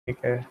ठीक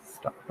है,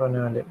 स्टार्ट होने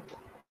वाले.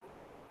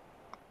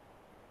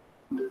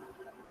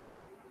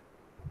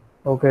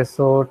 Okay,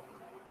 so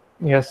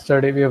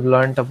yesterday we have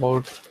learnt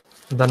about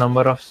the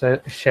number of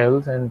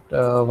shells and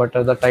what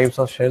are the types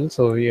of shells.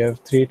 So we have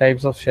three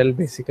types of shell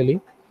basically: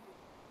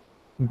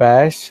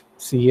 bash,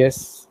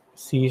 CS,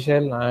 C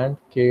shell, and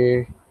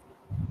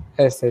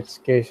KSH,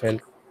 K shell.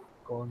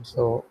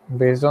 So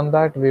based on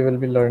that, we will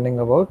be learning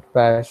about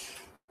bash.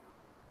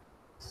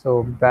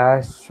 So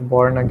bash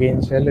born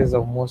again shell is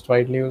the most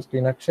widely used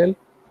Linux shell,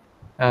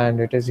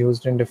 and it is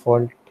used in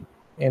default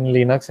in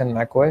Linux and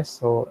macOS.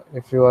 So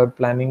if you are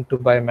planning to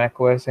buy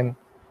macOS in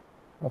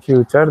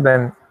future,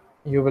 then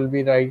you will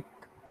be right.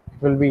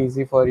 It will be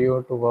easy for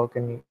you to work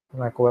in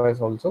macOS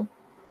also.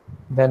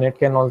 Then it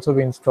can also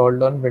be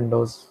installed on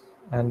Windows.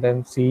 And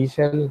then C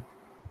shell,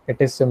 it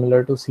is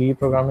similar to C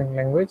programming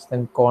language.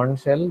 Then Corn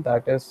shell,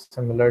 that is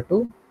similar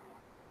to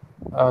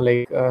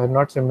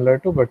not similar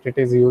to, but it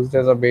is used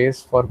as a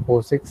base for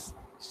POSIX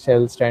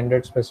shell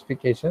standard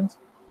specifications.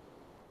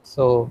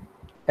 So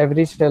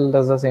every shell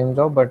does the same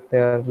job, but they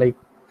are like,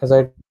 as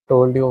I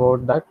told you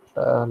about that,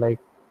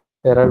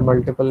 there are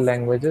multiple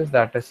languages,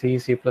 that is C,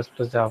 C++,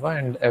 Java,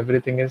 and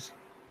everything is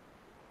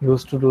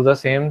used to do the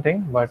same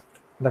thing, but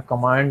the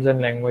commands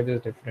and language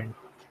is different.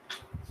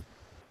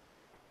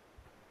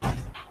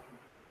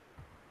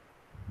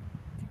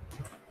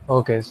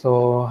 Okay,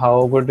 so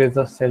how good is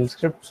the shell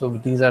script? So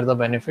these are the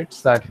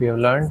benefits that we have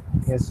learned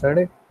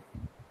yesterday.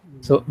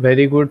 So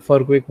very good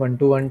for quick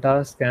one-to-one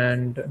task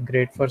and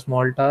great for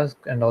small task,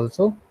 and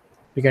also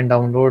we can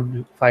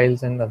download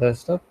files and other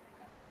stuff.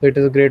 So it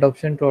is a great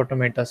option to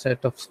automate a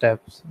set of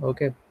steps.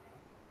 Okay,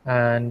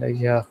 and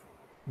yeah,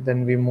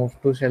 then we move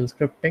to shell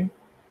scripting.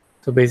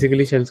 So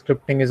basically, shell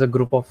scripting is a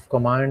group of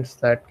commands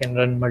that can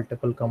run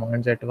multiple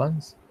commands at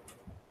once.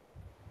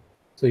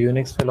 So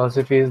Unix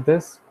philosophy is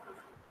this.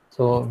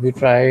 So we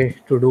try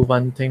to do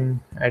one thing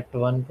at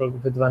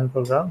with one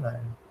program, and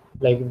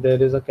like if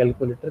there is a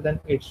calculator, then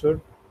it should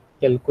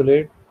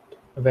calculate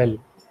well.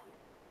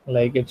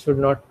 Like it should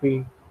not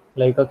be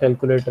like a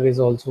calculator is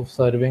also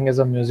serving as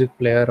a music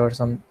player or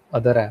some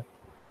other app.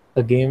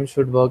 The game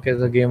should work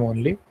as a game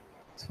only.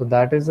 So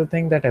that is the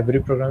thing, that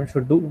every program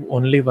should do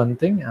only one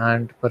thing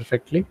and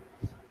perfectly.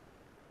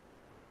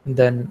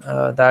 Then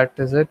that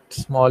is it.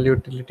 Small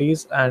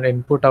utilities and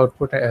input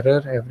output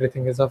error,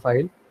 everything is a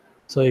file.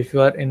 So if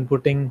you are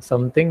inputting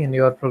something in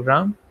your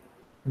program,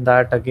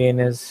 that again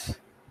is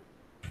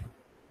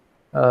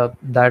a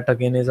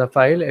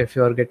file. If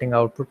you are getting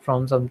output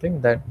from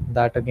something,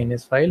 that again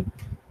is file.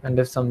 And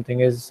if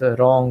something is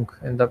wrong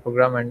in the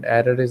program and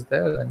error is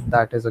there, then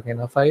that is again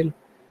a file.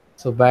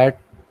 So bat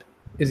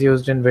is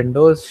used in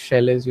Windows,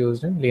 shell is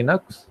used in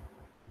Linux.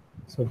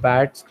 So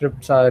bat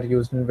scripts are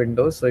used in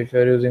Windows. So if you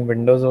are using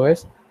Windows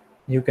OS,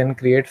 you can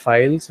create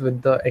files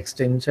with the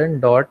extension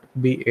 .bat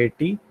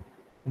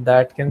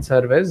that can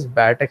serve as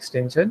bat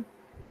extension.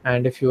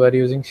 And if you are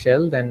using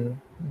shell,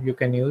 then you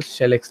can use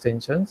shell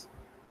extensions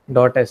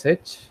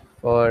 .sh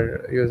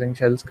for using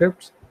shell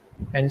scripts.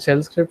 And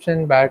shell scripts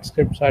and bat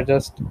scripts are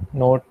just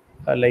note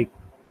like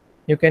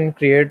you can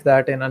create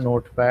that in a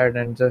notepad,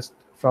 and just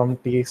from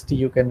txt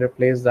you can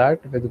replace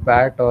that with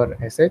bat or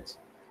sh,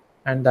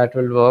 and that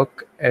will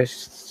work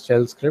as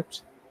shell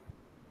scripts.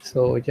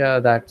 So yeah,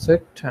 that's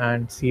it.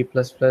 And C++.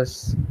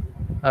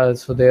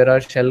 So there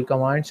are shell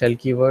commands, shell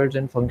keywords,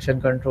 and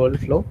function control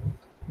flow.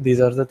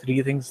 These are the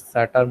three things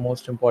that are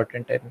most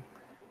important in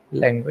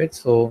language.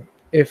 So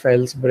if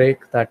else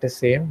break, that is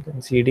same.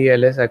 Then cd,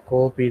 ls,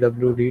 echo,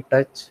 pwd,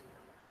 touch.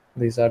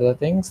 These are the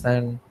things.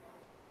 And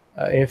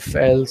if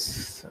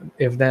else,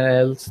 if then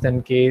else,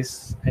 then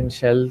case and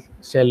shell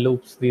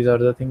loops. These are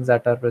the things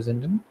that are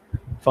present in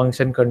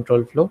function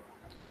control flow.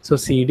 So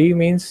cd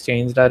means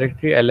change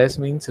directory, ls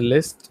means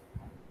list,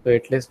 so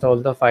it lists all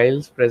the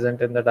files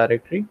present in the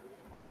directory.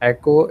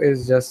 Echo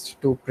is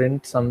just to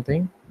print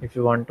something. If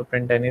you want to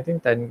print anything,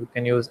 then you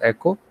can use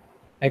echo.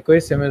 Echo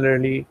is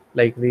similarly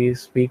like we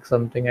speak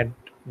something and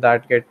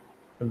that get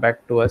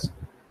back to us.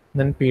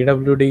 Then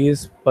pwd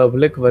is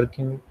public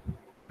working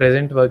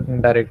present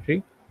working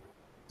directory.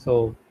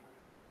 So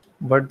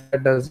what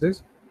that does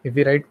is, if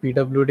we write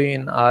pwd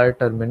in our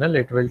terminal,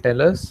 it will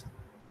tell us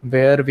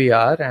where we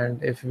are,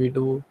 and if we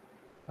do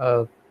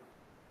uh,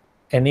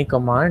 any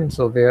command,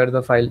 so where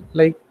the file,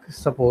 like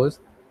suppose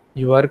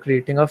you are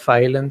creating a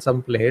file in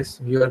some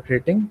place, you are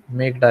creating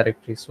make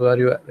directory, so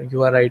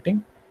you are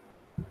writing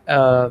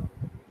uh,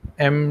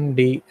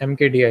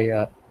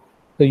 mkdir.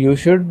 So you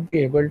should be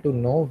able to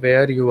know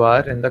where you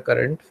are in the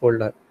current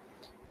folder.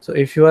 So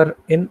if you are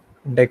in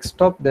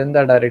desktop, then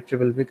the directory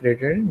will be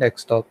created in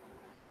desktop.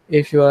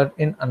 If you are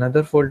in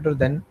another folder,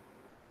 then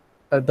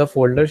the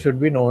folder should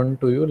be known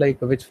to you,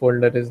 like which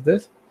folder is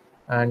this,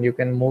 and you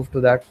can move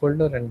to that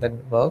folder and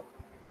then work.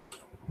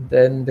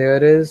 Then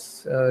there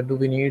is, do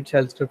we need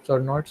shell scripts or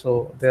not?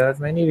 So there are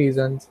many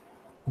reasons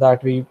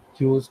that we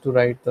use to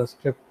write the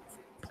script.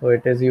 So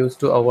it is used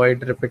to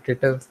avoid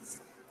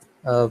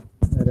uh,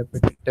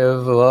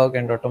 repetitive work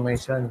and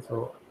automation.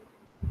 So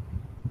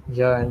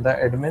yeah, and the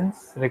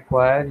admins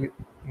require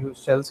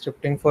use shell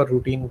scripting for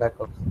routine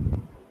backups.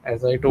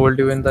 As I told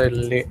you in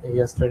the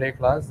yesterday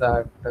class,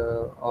 that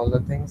all the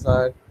things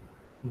are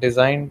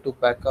designed to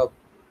back up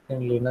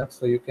in Linux,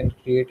 so you can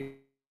create your own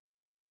shell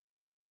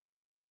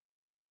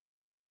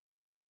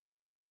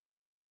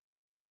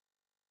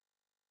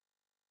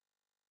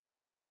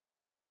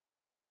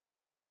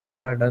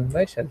scripts are done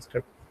by shell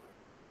script.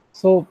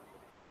 So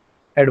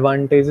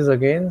advantages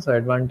again. So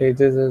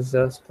advantages is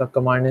just the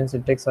command and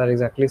syntax are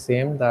exactly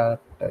same that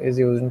is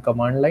used in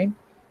command line.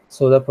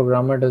 So the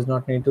programmer does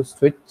not need to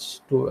switch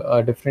to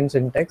a different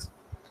syntax.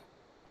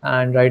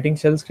 And writing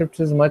shell scripts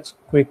is much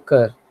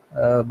quicker.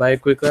 By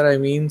quicker, I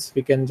means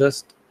we can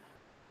just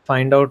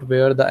find out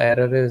where the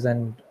error is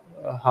and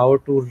how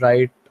to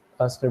write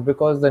a script,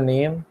 because the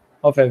name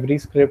of every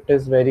script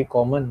is very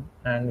common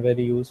and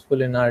very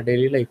useful in our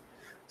daily life.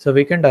 So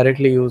we can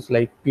directly use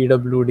like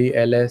pwd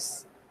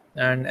ls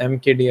and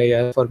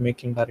mkdir for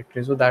making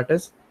directory, so that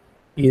is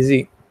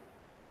easy.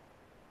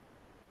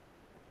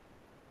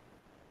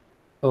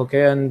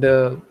 Okay, and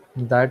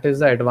that is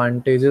the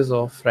advantages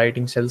of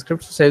writing shell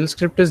script. So shell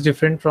script is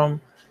different from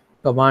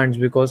commands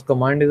because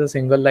command is a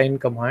single line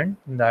command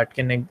that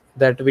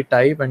that we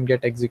type and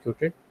get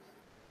executed.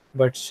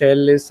 But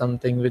shell is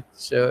something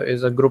which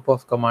is a group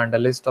of command, a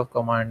list of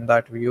command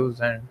that we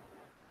use and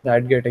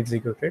that get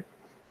executed.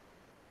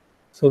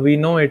 So we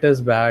know it is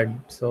bad.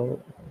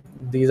 So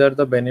these are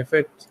the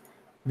benefits.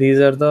 These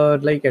are the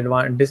like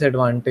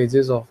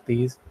disadvantages of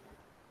these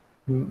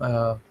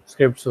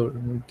scripts. So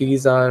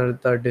these are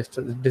the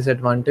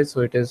disadvantage.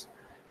 So it is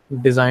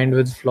designed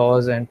with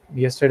flaws. And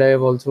yesterday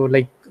I've also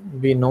like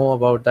we know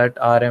about that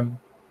rm,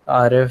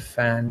 rf,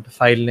 and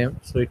file name.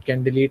 So it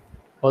can delete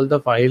all the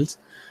files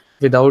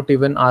without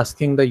even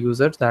asking the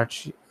user that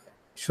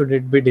should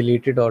it be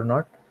deleted or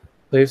not.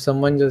 So if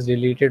someone just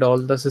deleted all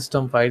the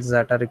system files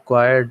that are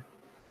required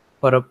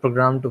for a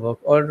program to work,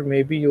 or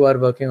maybe you are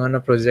working on a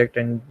project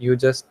and you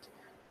just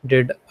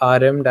did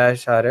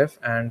rm-rf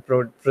and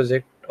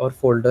project or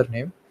folder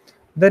name,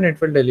 then it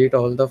will delete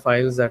all the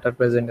files that are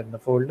present in the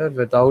folder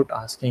without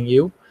asking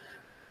you,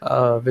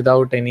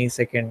 without any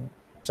second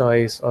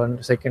choice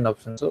or second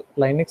option. So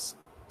Linux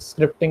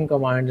scripting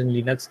commands and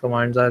Linux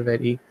commands are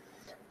very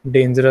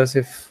dangerous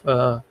if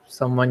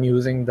someone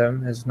using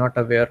them is not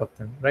aware of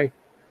them, right?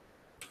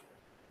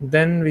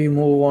 Then we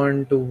move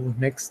on to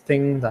next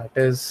thing, that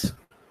is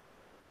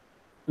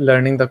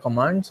learning the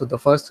command. So the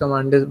first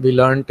command is we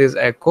learned is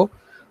echo.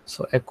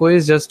 So echo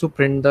is just to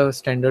print the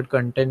standard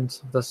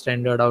contents, the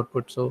standard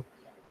output. So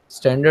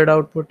standard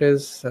output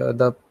is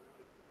the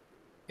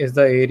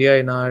area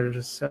in our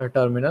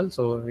terminal.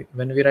 So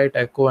when we write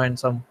echo and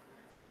some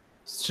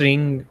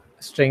string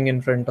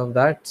in front of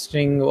that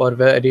string or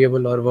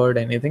variable or word,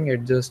 anything,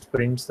 it just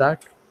prints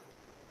that.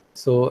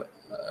 So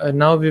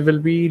now we will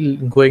be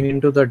going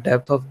into the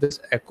depth of this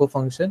echo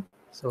function.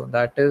 So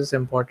that is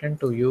important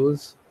to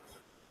use.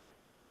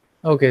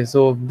 Okay,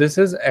 so this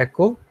is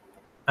echo,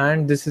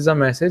 and this is a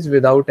message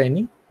without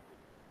any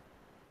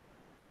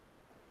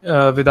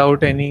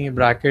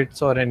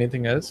brackets or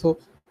anything else. So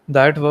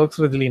that works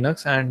with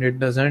Linux, and it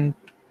doesn't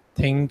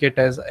think it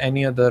as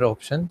any other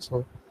option.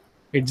 So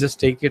it just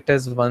take it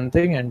as one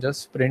thing and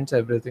just prints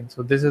everything.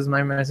 So this is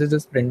my message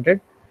is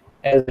printed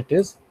as it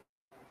is.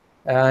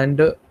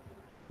 And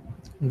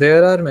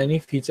there are many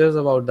features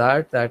about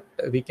that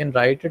we can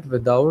write it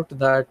without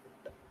that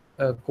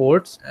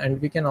quotes,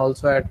 and we can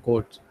also add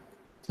quotes.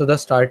 So the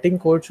starting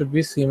quote should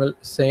be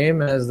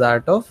same as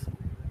that of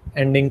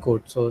ending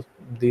quote. So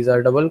these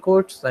are double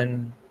quotes,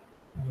 and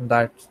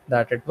that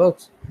it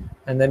works.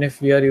 And then if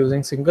we are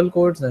using single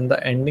quotes, then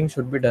the ending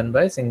should be done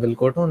by single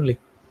quote only.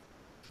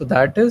 So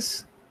that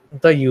is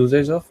the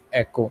usage of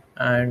echo,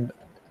 and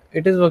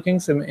it is working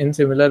in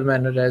similar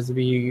manner as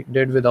we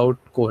did without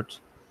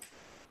quotes.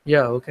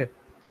 Yeah, okay.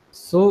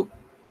 So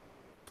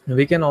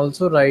we can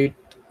also write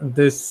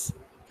this,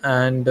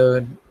 and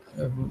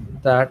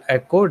that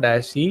echo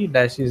dash e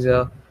dash is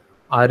a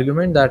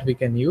argument that we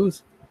can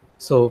use.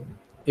 So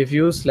if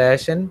you use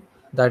 /n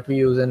that we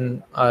use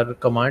in our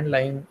command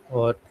line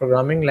or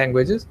programming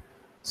languages,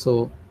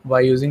 so by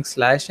using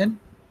 /n,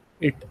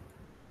 it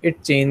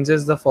it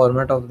changes the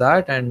format of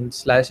that, and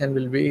 /n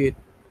will be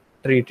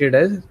treated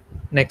as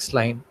next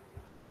line.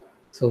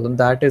 So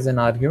that is an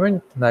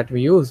argument that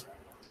we use.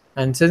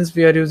 And since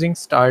we are using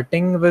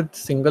starting with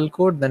single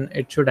quote, then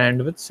it should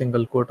end with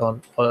single quote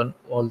on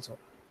also.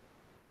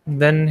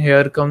 Then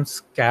here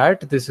comes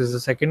cat. This is the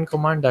second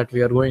command that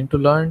we are going to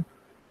learn.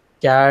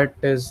 Cat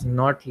is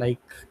not like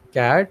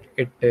cat,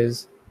 it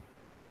is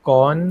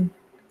concatenate.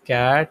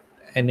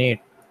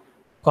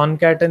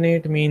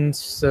 Concatenate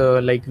means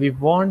like we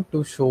want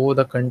to show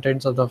the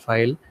contents of the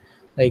file,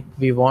 like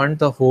we want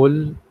the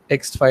whole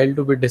text file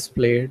to be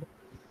displayed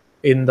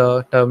in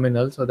the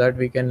terminal so that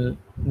we can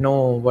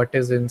know what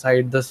is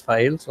inside this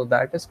file. So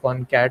that is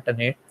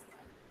concatenate.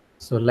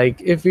 So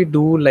like if we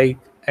do like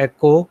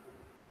echo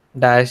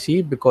dash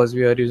e, because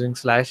we are using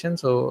 /n,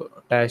 so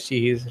dash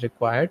e is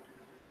required,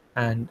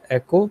 and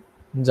echo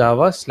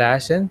java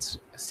 /n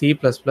c++,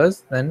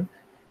 then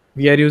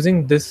we are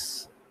using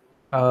this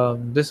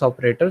this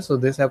operator. So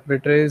this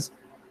operator is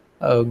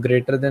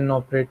greater than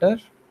operator,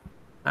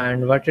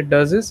 and what it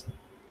does is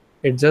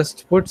it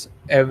just puts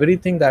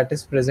everything that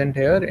is present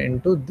here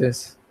into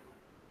this.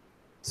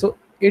 So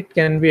it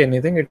can be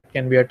anything, it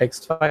can be a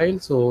text file.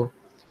 So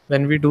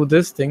when we do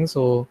this thing,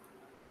 so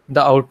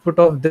the output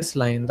of this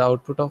line, the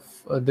output of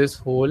this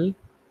whole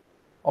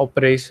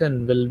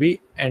operation will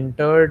be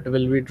entered,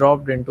 will be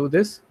dropped into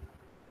this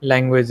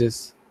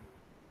languages.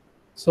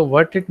 So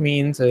what it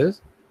means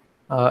is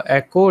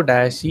echo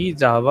dash e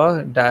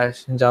java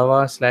dash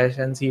java slash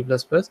and c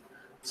plus plus.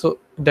 So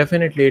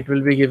definitely it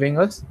will be giving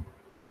us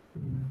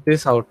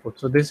this output.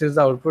 So this is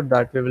the output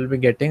that we will be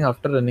getting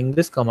after running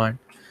this command.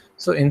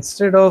 So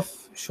instead of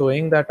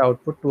showing that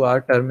output to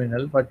our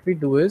terminal, what we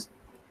do is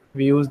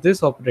we use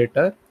this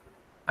operator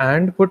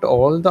and put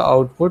all the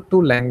output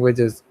to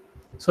languages.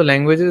 So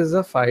languages is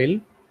a file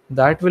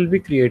that will be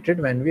created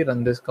when we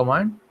run this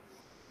command.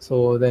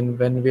 So then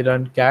when we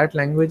run cat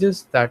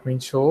languages, that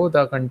means show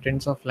the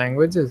contents of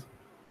languages.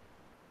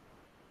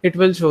 It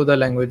will show the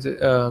language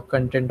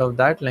content of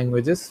that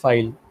languages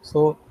file.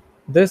 So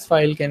this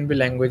file can be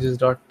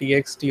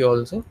languages.txt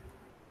also.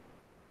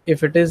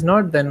 If it is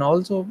not, then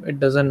also it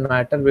doesn't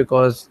matter,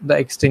 because the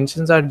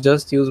extensions are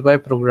just used by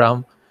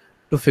program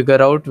to figure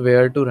out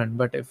where to run.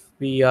 But if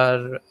we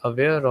are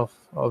aware of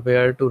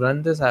where to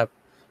run this app,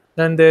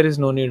 then there is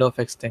no need of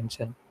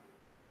extension.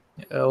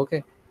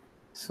 Okay.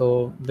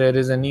 So there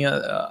is any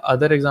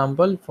other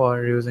example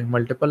for using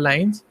multiple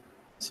lines.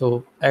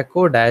 So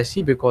echo dash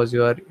e, because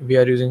we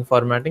are using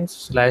formatting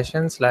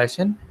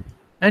 /n/n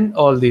and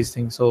all these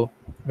things. So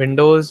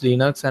Windows,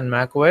 Linux, and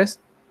Mac OS,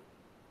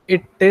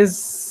 it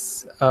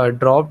is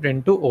dropped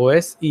into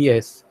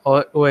OSES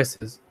or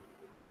OSs.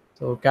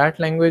 So cat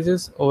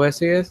languages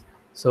OSES.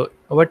 So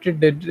what it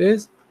did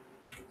is,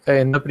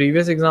 in the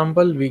previous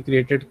example we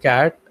created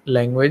cat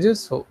languages.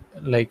 So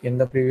like in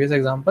the previous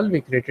example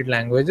we created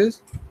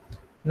languages,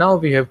 now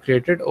we have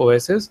created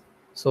OSs.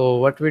 So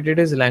what we did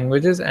is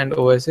languages and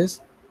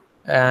OSs,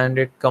 and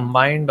it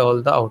combined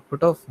all the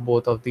output of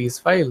both of these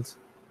files.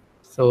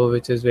 So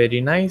which is very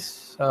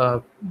nice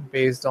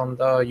based on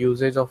the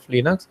usage of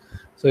Linux.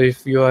 So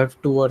if you have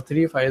 2 or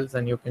 3 files,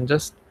 then you can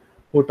just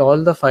put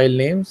all the file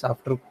names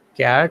after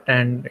cat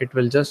and it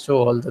will just show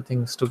all the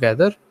things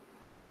together.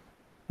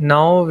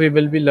 Now we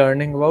will be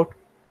learning about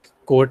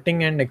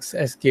quoting and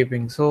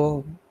escaping.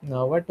 So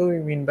now what do we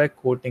mean by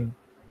quoting?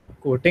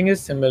 Quoting is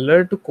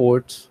similar to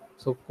quotes.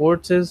 So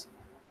quotes is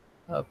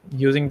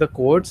using the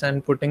quotes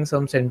and putting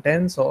some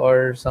sentence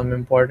or some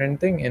important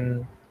thing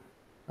in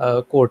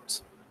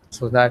quotes.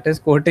 So that is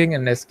quoting,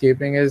 and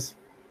escaping is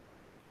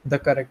the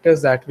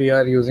characters that we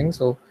are using.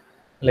 So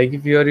like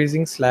if you are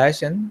using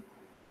 /n,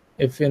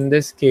 if in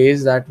this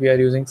case that we are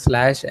using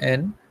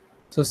 /n,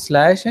 so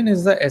 /n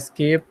is the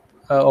escape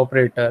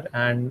operator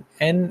and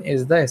n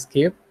is the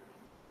escape,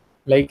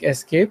 like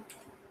escape.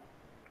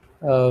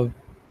 uh,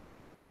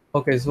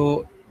 okay,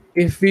 so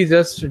if we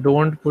just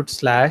don't put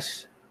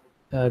slash,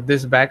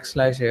 this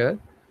backslash here,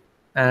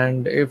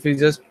 and if we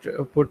just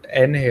put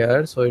n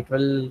here, so it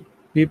will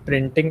be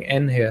printing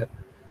n here.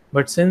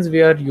 But since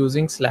we are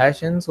using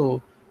 /n,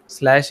 so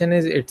 /n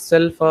is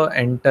itself a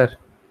enter.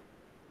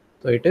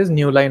 So it is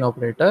new line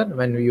operator.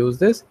 When we use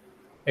this,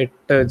 it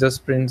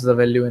just prints the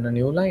value in a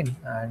new line,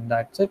 and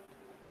that's it.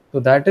 So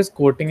that is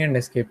quoting and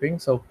escaping.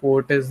 So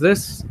quote is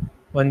this: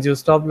 once you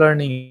stop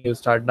learning, you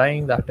start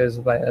dying. That is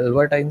by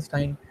Albert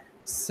Einstein.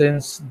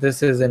 Since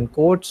this is in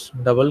quotes,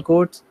 double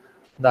quotes,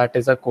 that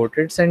is a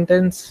quoted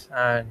sentence,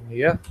 and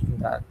yeah,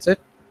 that's it.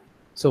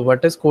 So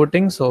what is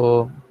quoting?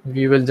 So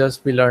we will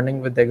just be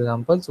learning with the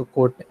example. So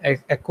quote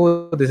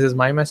echo, this is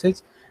my message.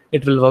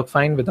 It will work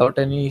fine without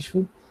any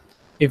issue.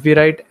 If we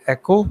write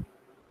echo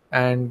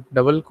and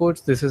double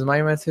quotes, this is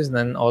my message,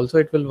 then also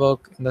it will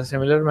work in the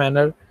similar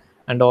manner.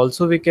 And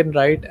also we can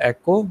write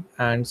echo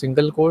and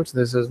single quotes,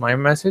 this is my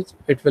message,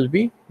 it will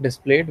be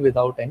displayed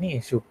without any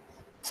issue.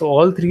 So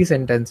all 3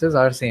 sentences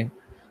are same.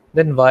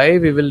 Then why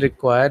we will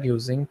require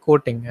using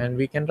quoting? And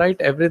we can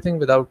write everything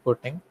without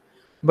quoting,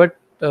 but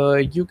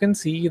you can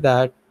see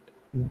that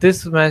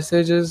this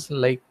message is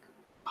like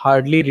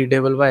hardly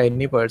readable by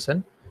any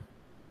person,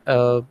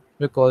 uh,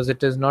 because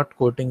it is not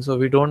quoting, so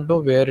we don't know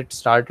where it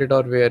started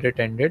or where it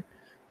ended.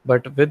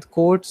 But with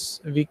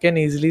quotes we can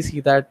easily see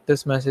that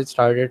this message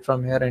started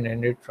from here and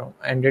ended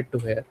to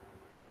here.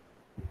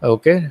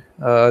 Okay,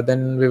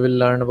 then we will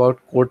learn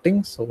about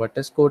quoting. So what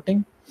is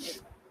quoting?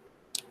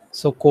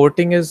 So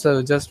quoting is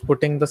just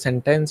putting the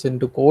sentence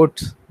into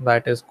quotes,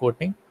 that is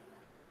quoting.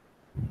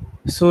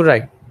 So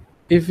right,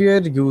 if we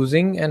are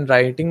using and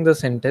writing the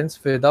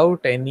sentence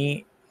without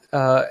any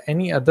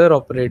other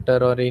operator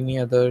or any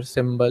other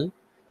symbol,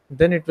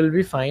 then it will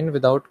be fine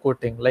without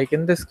quoting. Like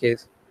in this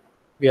case,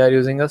 we are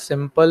using a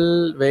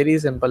simple, very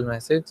simple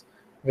message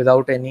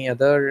without any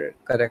other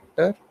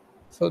character,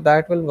 so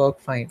that will work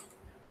fine.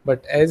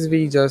 But as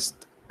we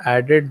just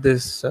added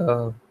this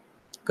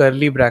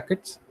curly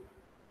brackets,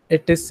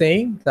 it is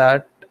saying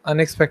that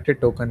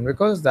unexpected token,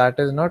 because that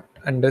is not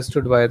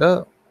understood by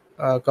the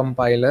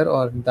compiler,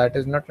 or that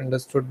is not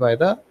understood by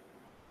the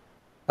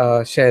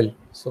shell.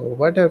 So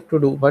what we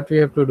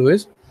have to do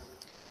is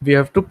we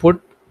have to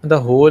put the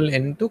whole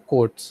into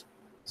quotes.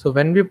 So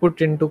when we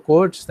put into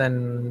quotes,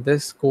 then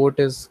this quote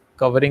is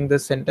covering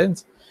this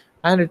sentence,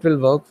 and it will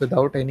work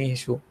without any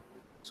issue.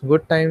 So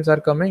good times are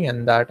coming,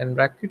 and that in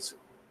brackets,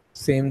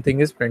 same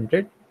thing is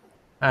printed.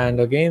 And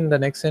again, the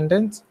next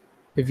sentence,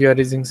 if you are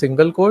using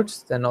single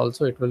quotes, then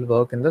also it will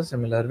work in the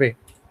similar way.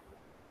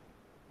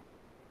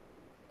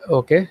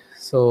 Okay,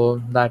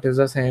 so that is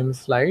the same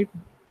slide.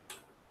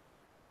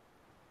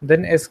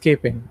 Then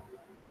escaping.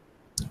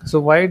 So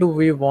why do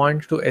we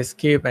want to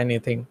escape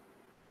anything?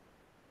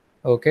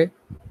 Okay,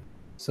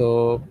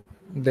 so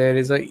there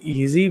is a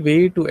easy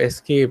way to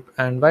escape,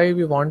 and why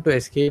we want to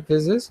escape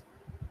is this.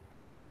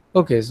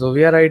 Okay, so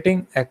we are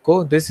writing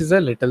echo. This is a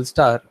little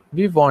star.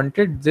 We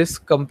wanted this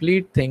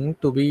complete thing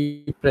to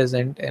be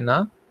present in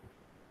a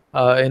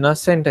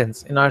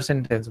sentence, in our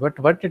sentence. But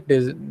what it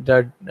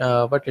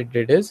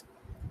did is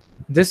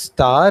this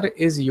star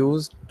is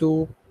used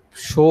to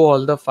show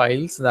all the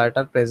files that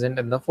are present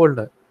in the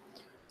folder.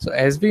 So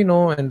as we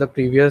know in the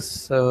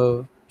previous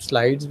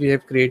slides, we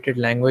have created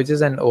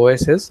languages and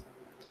OSs.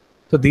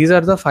 So these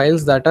are the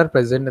files that are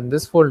present in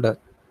this folder.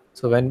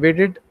 So when we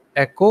did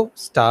echo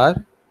star,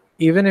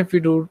 even if we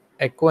do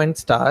echo and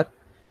star,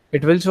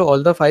 it will show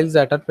all the files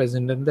that are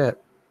present in there.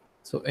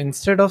 So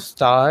instead of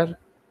star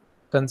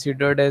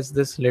considered as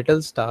this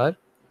little star,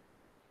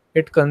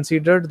 it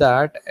considered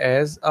that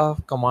as a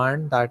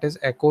command, that is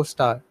echo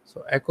star.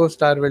 So echo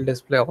star will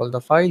display all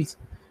the files,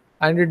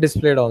 and it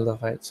displayed all the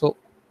files. So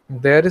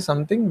there is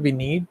something we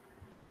need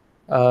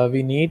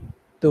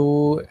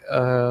to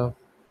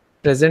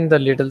present the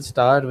little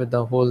star with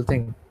the whole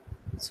thing.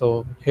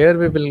 So here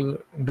we will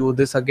do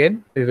this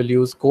again. We will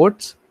use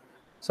quotes.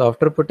 So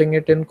after putting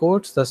it in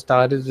quotes, the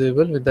star is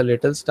visible with the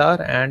little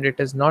star, and it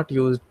is not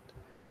used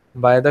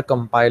by the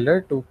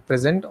compiler to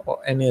present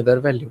any other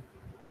value.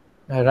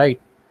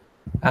 Right.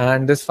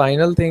 And this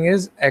final thing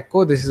is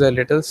echo. This is a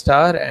little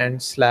star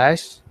and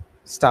slash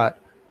star.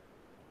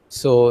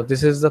 So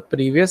this is the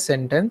previous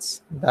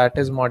sentence that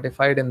is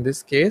modified in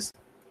this case,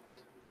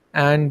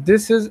 and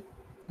this is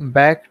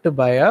backed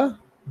by a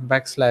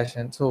backslash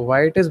n. So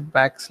why it is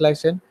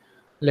backslash n?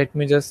 Let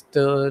me just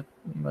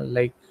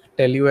like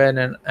tell you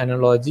an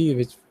analogy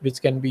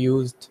which can be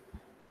used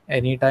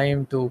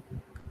anytime to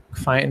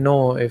find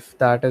know if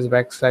that is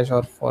backslash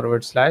or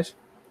forward slash.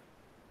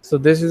 So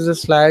this is a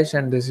slash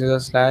and this is a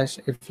slash.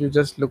 If you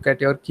just look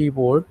at your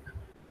keyboard,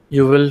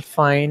 you will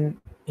find,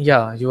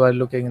 yeah, you are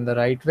looking in the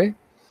right way.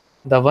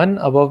 The one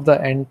above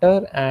the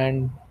enter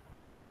and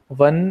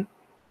one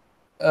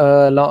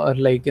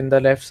like in the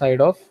left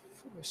side of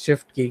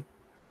shift key.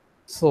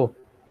 So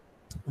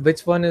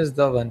which one is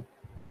the one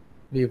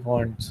we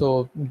want?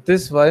 So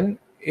this one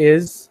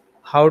is,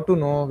 how to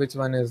know which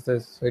one is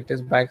this? So it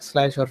is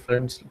backslash or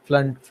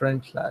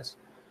front slash,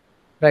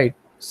 right?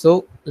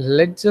 So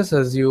let's just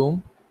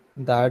assume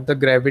that the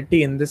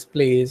gravity in this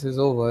place is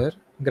over.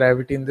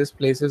 Gravity in this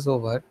place is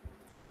over,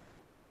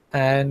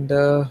 and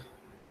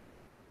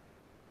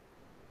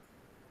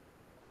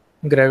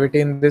gravity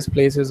in this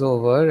place is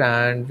over,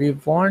 and we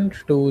want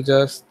to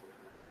just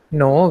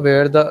know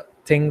where the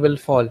thing will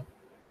fall.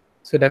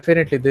 So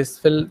definitely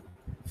this will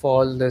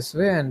fall this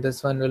way, and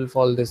this one will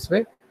fall this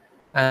way,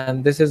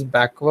 and this is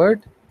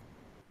backward,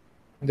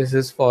 this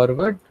is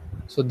forward.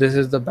 So this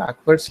is the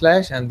backward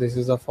slash and this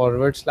is a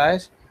forward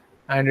slash,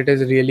 and it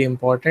is really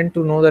important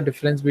to know the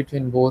difference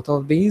between both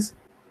of these,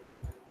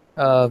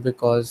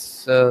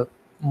 because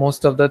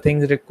most of the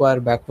things require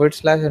backward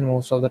slash and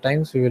most of the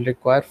times we will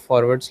require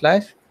forward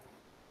slash.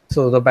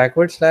 So the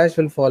backward slash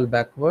will fall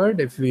backward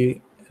if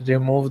we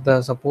remove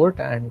the support,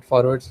 and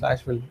forward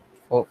slash will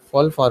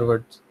fall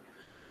forwards.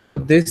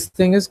 This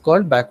thing is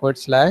called backward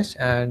slash,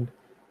 and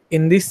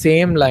in the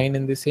same line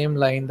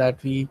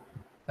that we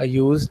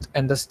used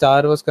and the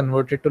star was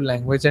converted to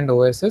language and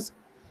OSs,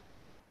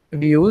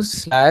 we use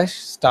slash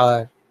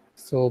star.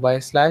 So by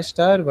slash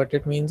star, what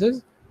it means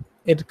is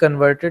it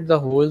converted the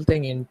whole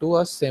thing into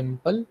a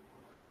simple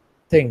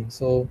thing.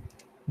 So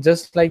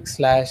just like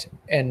slash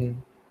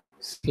n,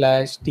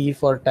 slash t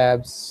for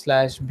tabs,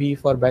 slash b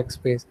for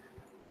backspace,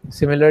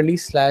 similarly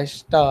slash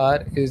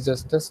star is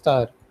just a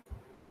star,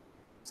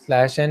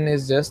 slash n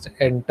is just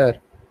enter,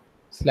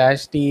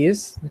 slash t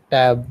is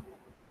tab,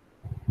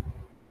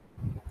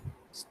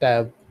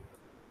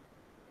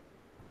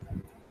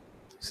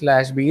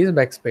 slash b is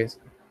backspace.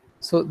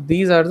 So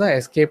these are the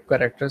escape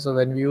characters. So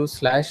when we use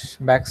slash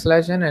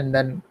backslash n and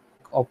then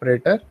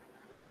operator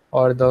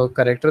or the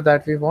character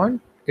that we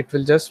want, it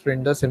will just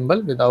print the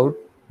symbol without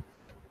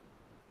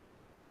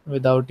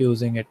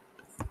using it.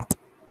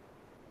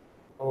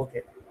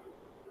 Okay.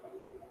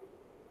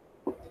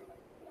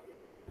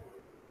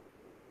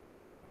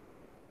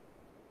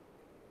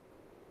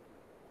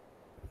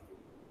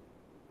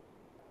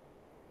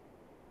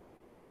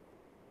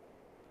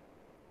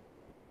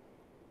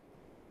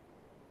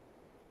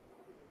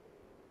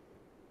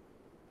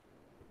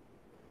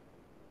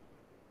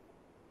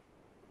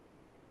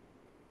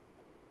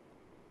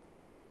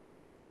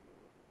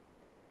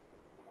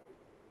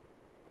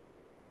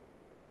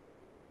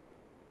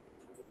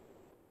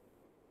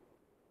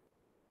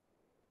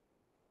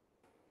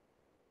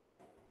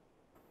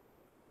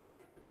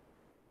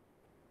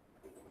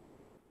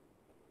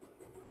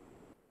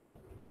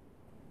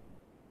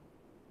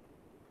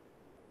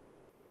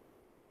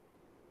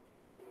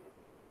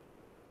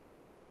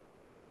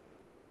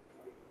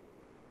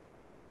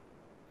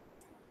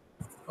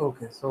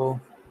 Okay, so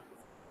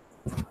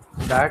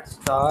that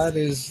star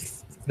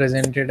is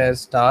presented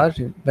as star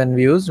when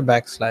we use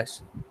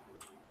backslash.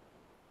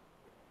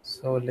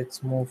 So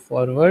let's move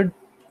forward.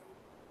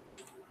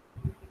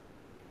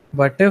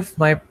 What if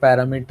my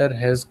parameter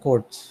has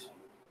quotes?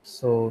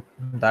 So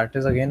that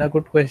is again a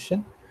good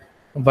question.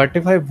 What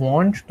if I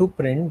want to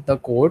print the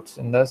quotes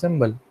in the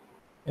symbol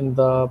in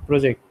the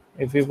project?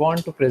 If we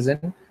want to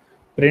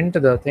print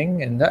the thing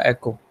in the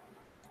echo,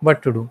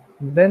 what to do?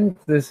 Then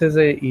this is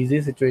a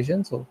easy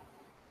situation. So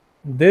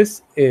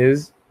this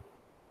is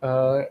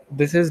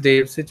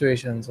Dave's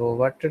situation. So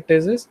what it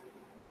is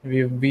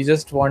we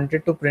just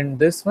wanted to print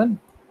this one,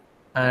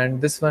 and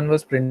this one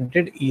was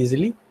printed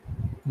easily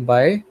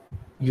by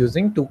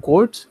using two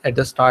quotes at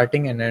the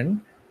starting and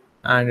end,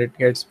 and it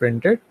gets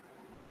printed.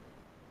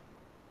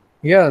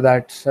 Yeah,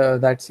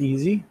 that's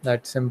easy,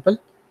 that's simple.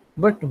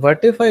 But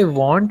what if I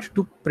want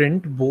to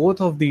print both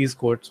of these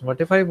quotes?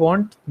 What if I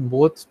want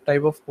both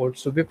type of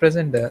quotes to be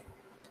present there?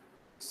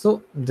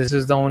 So this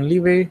is the only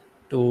way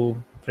to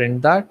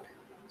print that.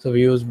 So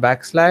we use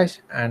backslash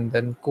and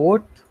then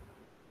quote,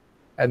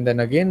 and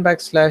then again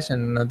backslash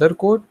and another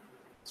quote.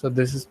 So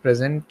this is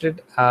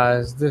presented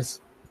as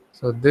this.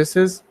 So this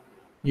is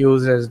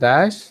used as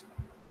dash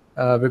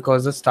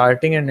because the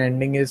starting and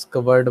ending is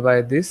covered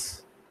by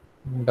this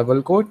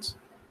double quotes.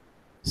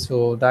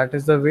 So that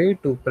is the way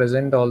to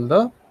present all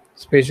the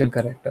spatial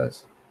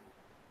characters.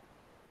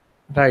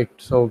 Right.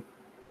 So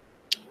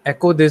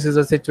echo, this is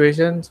a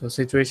situation. So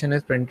situation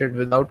is printed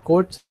without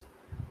quotes,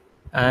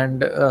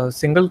 and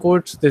single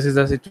quotes, this is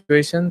a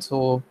situation.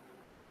 So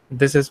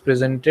this is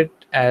presented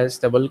as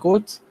double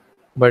quotes.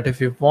 But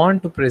if you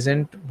want to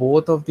present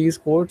both of these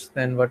quotes,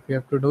 then what we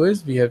have to do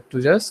is we have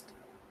to just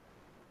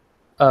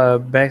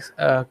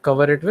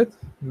cover it with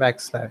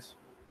backslash.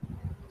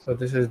 So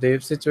this is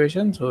Dave's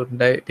situation. So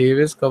Dave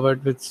is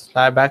covered with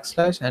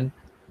backslash, and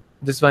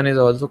this one is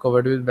also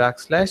covered with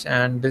backslash,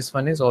 and this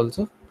one is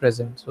also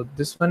present. So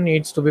this one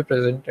needs to be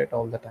presented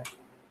all the time.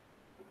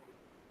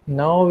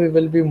 Now we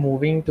will be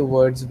moving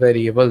towards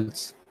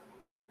variables.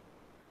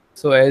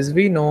 So as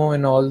we know,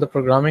 in all the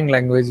programming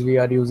language, we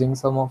are using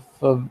some of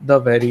the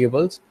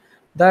variables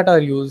that are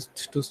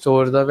used to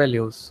store the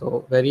values.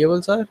 So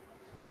variables are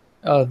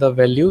the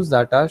values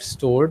that are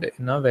stored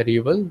in a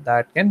variable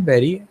that can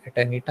vary at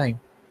any time.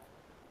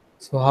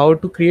 So how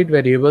to create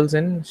variables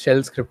in shell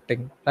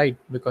scripting, right?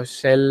 Because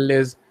shell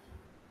is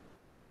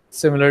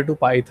similar to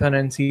Python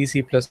and C,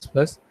 C++,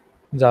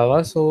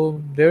 Java. So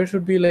there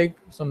should be like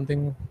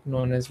something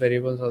known as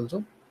variables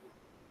also.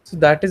 So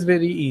that is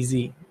very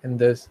easy in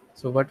this.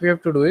 So what we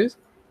have to do is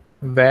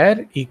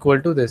var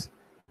equal to this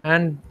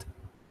and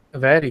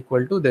var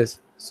equal to this.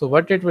 So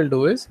what it will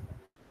do is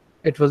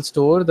it will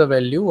store the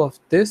value of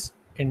this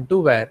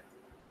into var.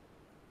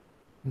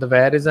 The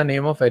var is the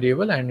name of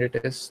variable and it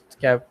is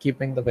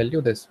keeping the value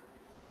this.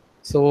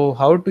 So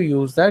how to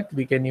use that?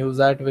 We can use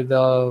that with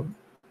a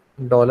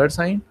dollar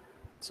sign.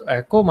 So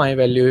echo my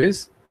value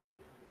is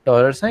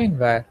dollar sign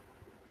var.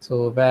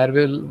 So var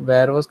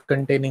was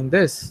containing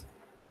this,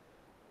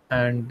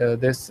 and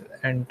this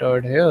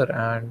entered here,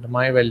 and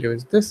my value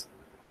is this.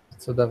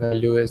 So the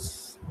value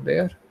is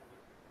there.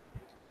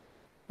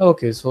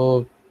 Okay,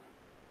 so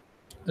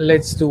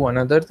let's do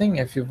another thing.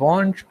 If you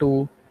want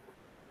to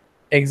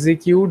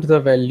execute the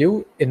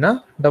value in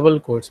a double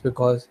quotes,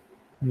 because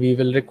we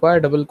will require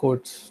double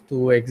quotes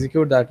to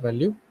execute that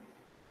value.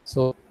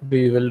 So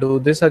we will do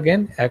this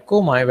again.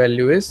 Echo my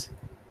value is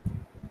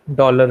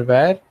dollar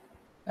var,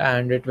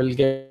 and it will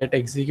get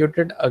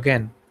executed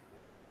again.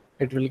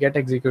 It will get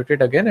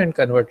executed again and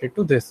converted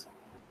to this.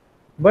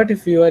 But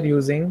if you are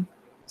using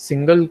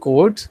single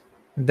quotes,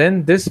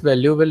 then this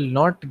value will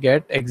not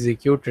get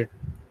executed.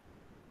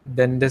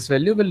 Then this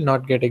value will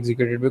not get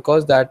executed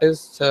because that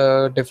is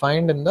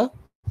defined in the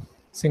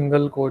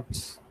single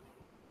quotes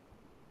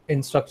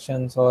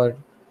instructions, or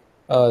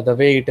the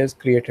way it is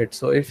created.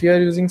 So if you are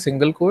using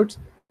single quotes,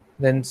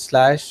 then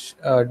slash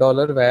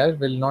dollar var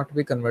will not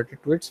be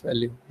converted to its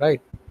value,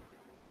 right?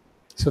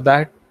 So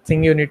that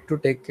thing you need to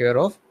take care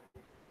of.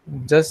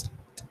 Just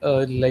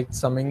like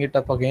summing it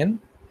up again,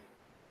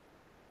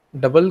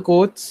 double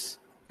quotes,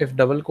 if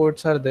double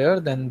quotes are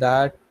there, then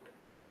that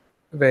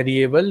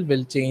variable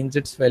will change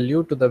its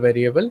value to the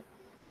variable.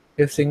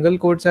 If single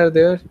quotes are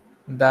there,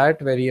 that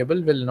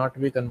variable will not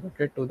be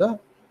converted to the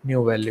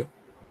new value.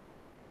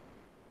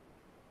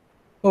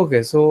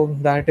 Okay, so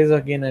that is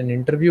again an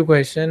interview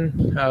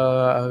question.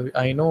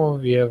 I know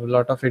we have a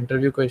lot of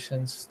interview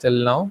questions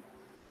till now,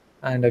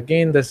 and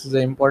again, this is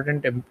an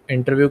important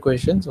interview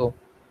question. So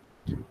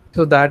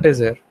that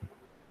is it.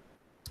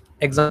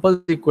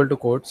 Examples equal to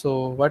quote.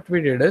 So what we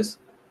did is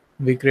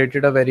we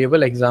created a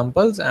variable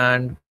examples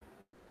and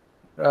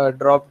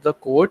dropped the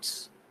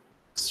quotes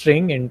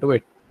string into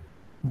it.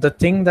 The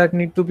thing that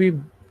need to be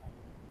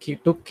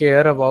took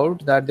care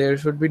about, that there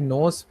should be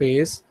no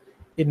space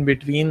in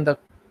between the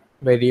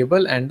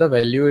variable and the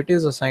value it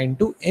is assigned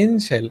to in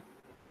shell.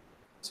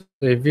 So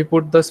if we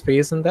put the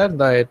space in there,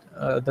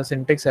 the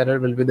syntax error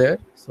will be there.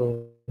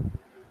 So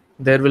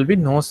there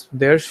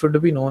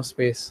should be no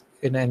space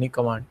in any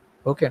command.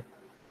 Okay,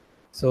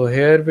 so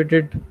here we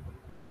did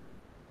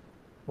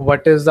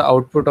what is the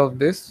output of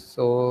this.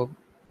 So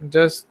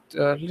let's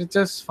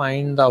just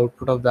find the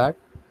output of that.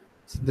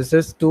 So this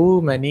is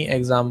too many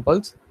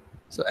examples.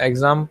 So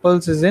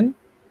examples is in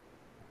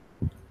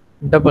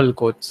double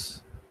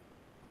quotes.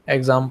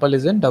 Example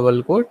is in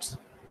double quotes,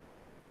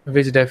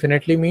 which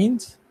definitely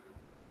means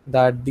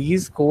that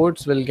these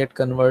quotes will get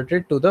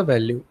converted to the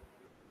value.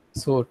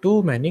 So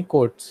too many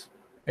quotes.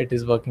 It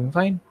is working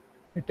fine.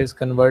 It is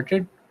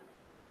converted.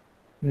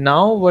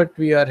 Now what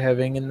we are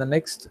having in the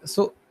next,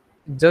 so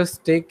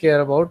just take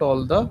care about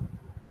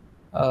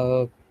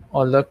uh,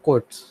 all the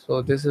quotes.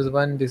 So this is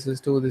one, this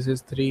is two, this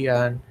is three,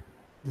 and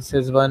this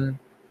is one.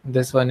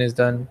 This one is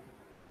done.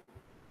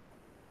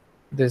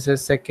 This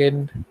is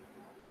second.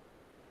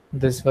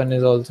 This one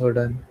is also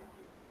done.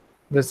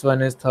 This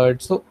one is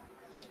third. So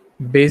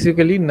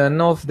basically none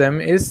of them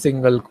is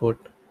single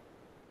quote,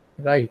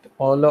 right?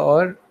 All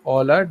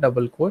are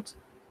double quotes.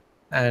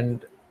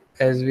 And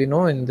as we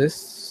know in this,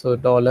 so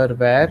dollar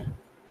 $var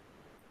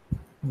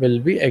will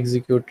be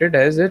executed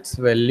as its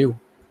value,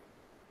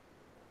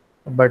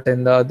 but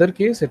in the other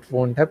case it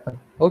won't happen.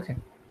 Okay,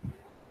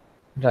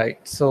 right.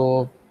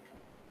 So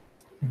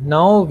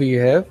now we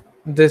have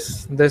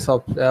this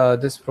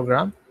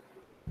program.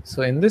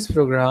 So in this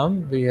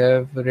program we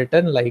have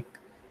written like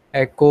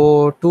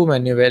echo two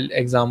manual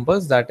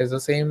examples that is the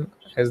same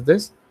as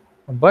this,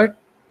 but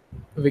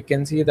we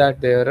can see that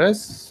there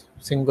is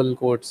single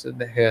quotes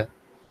here.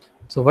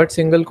 So what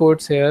single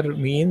quotes here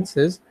means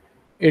is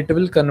it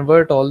will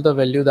convert all the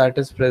value that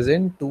is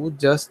present to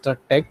just a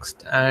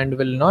text and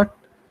will not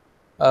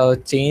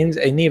change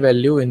any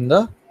value in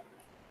the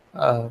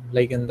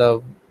like in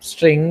the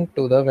string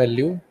to the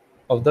value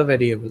of the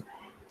variable.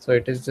 So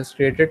it is just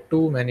created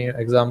too many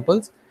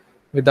examples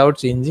without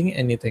changing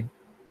anything.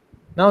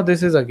 Now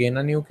this is again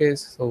a new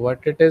case. So what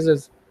it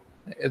is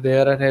they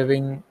are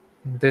having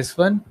this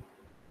one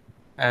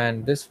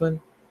and this one.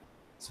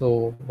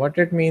 So what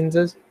it means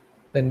is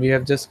then we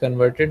have just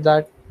converted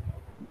that.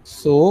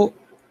 So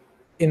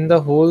in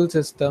the whole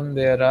system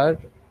there are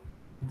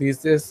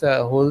this is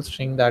a whole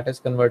string that is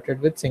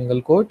converted with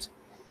single quotes,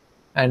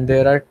 and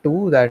there are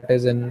two that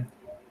is in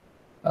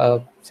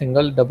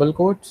single double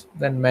quotes,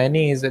 then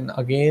many is in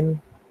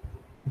again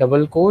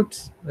double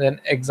quotes,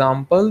 then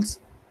examples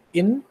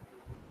in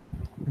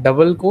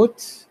double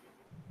quotes,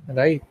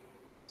 right?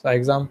 So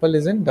example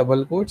is in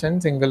double quotes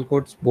and single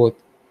quotes both.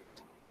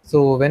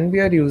 So when we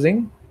are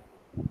using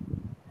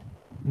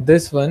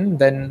this one,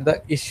 then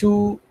the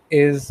issue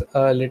is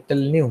a little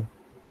new.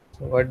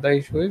 So what the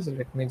issue is,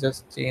 let me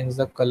just change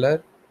the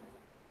color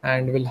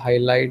and we'll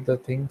highlight the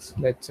things.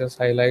 Let's just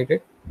highlight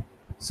it.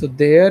 So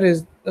there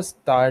is the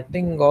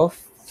starting of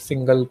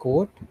single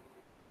quote,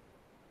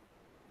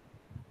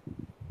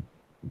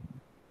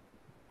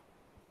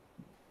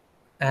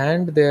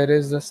 and there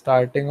is the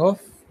starting of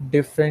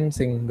different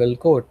single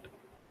quote.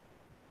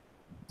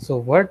 So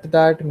what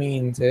that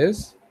means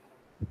is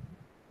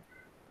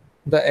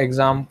the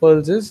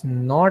examples is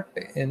not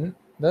in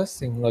the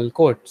single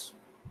quotes.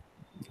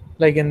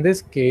 Like in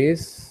this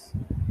case,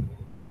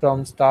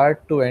 from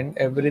start to end,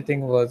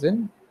 everything was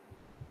in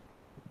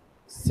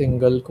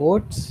single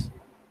quotes.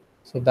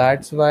 So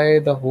that's why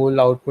the whole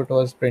output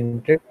was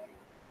printed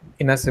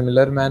in a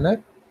similar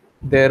manner.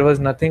 There was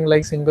nothing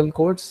like single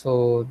quotes,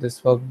 so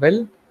this worked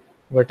well.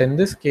 But in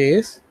this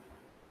case,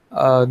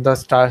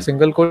 the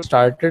single quote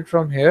started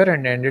from here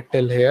and ended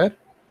till here,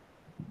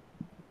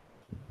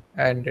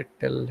 and it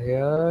till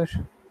here.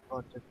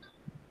 Got it.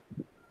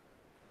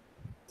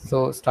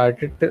 So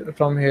started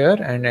from here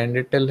and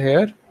ended till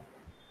here,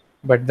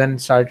 but then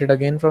started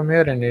again from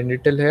here and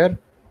ended till here.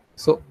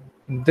 So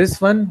this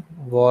one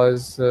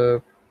was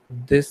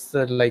this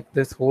like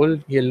this whole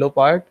yellow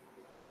part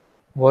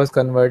was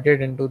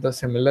converted into the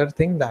similar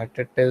thing that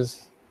it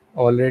is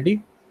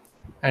already,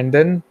 and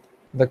then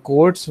the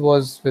quotes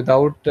was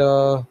without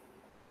the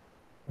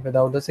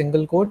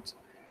single quotes.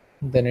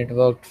 Then it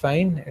worked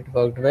fine. It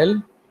worked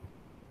well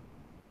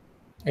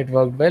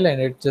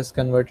and it just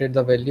converted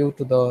the value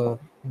to the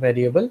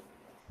variable,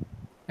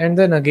 and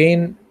then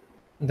again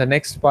the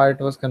next part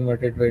was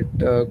converted with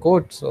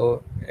quotes,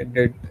 so it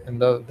did in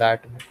the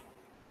that way.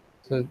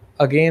 So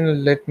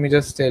again let me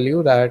just tell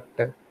you that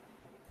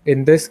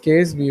in this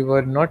case we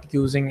were not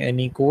using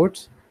any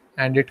quotes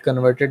and it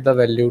converted the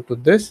value to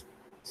this.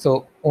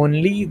 So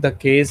only the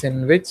case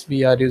in which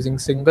we are using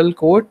single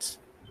quotes,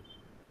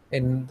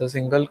 in the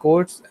single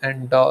quotes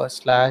and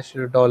slash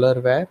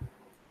dollar $var,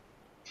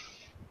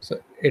 so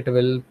it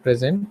will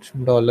present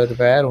dollar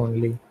 $var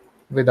only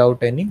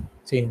without any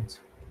change.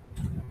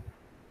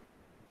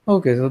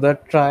 Okay, so the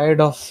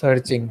triad of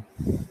searching.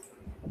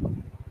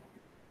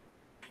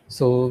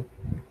 So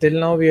till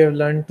now we have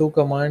learned two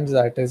commands,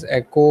 that is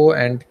echo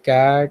and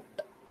cat,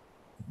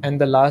 and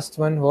the last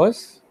one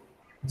was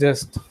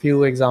just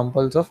few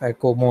examples of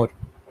echo more.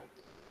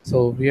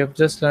 So we have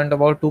just learned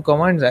about two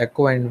commands,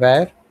 echo and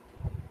var,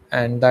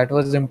 and that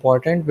was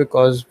important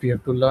because we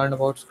have to learn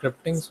about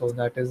scripting, so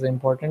that is the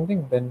important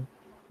thing. Then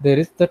there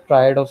is the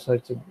triad of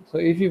searching. So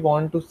if you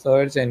want to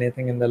search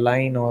anything in the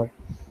line or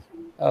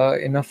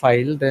in a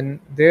file, then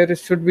there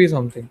should be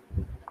something.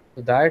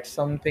 So that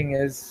something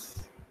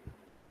is,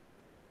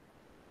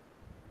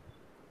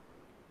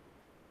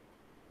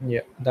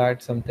 yeah,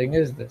 that something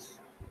is this.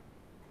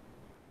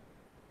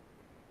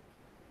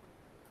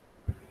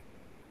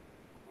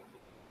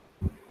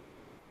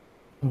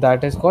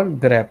 That is called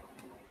grep.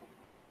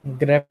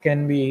 Grep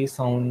can be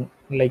sound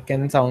like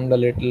can sound a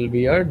little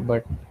weird,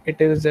 but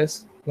it is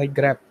just like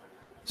grep.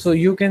 So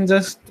you can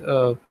just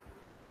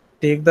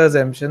take the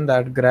assumption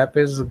that grep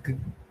is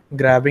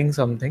grabbing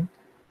something.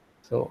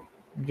 So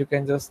you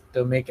can just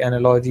make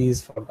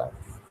analogies for that.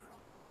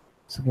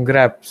 So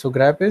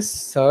grep is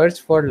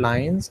search for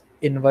lines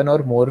in one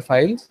or more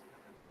files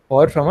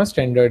or from a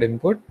standard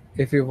input.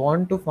 If you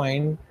want to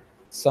find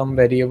some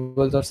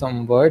variables or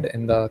some word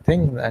in the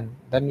thing, and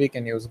then we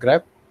can use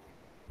grep.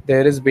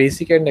 There is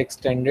basic and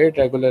extended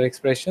regular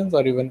expressions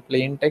or even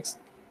plain text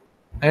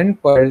and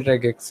Perl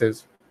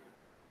regexes.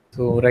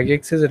 So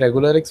regex is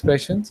regular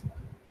expressions.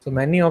 So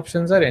many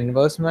options are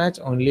inverse match,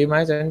 only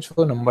match, and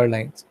show number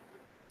lines.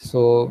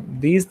 So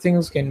these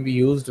things can be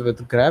used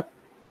with grep,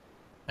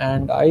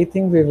 and I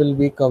think we will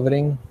be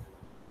covering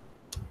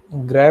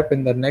grep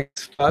in the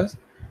next class.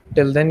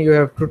 Till then, you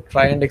have to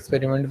try and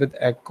experiment with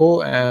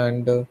echo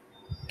and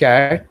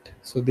cat.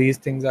 So these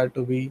things are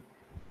to be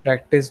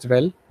practiced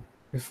well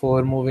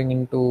before moving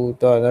into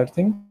the other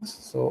things.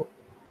 So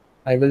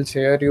I will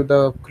share you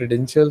the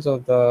credentials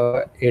of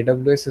the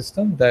AWS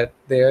system, that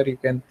there you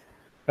can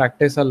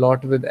practice a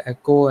lot with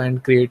echo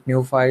and create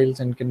new files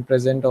and can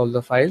present all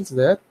the files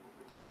there.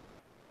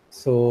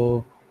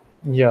 So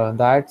yeah,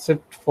 that's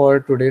it for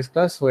today's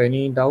class. So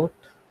any doubt?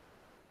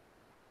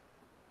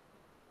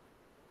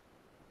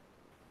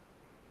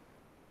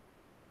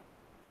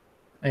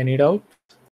 Any doubt?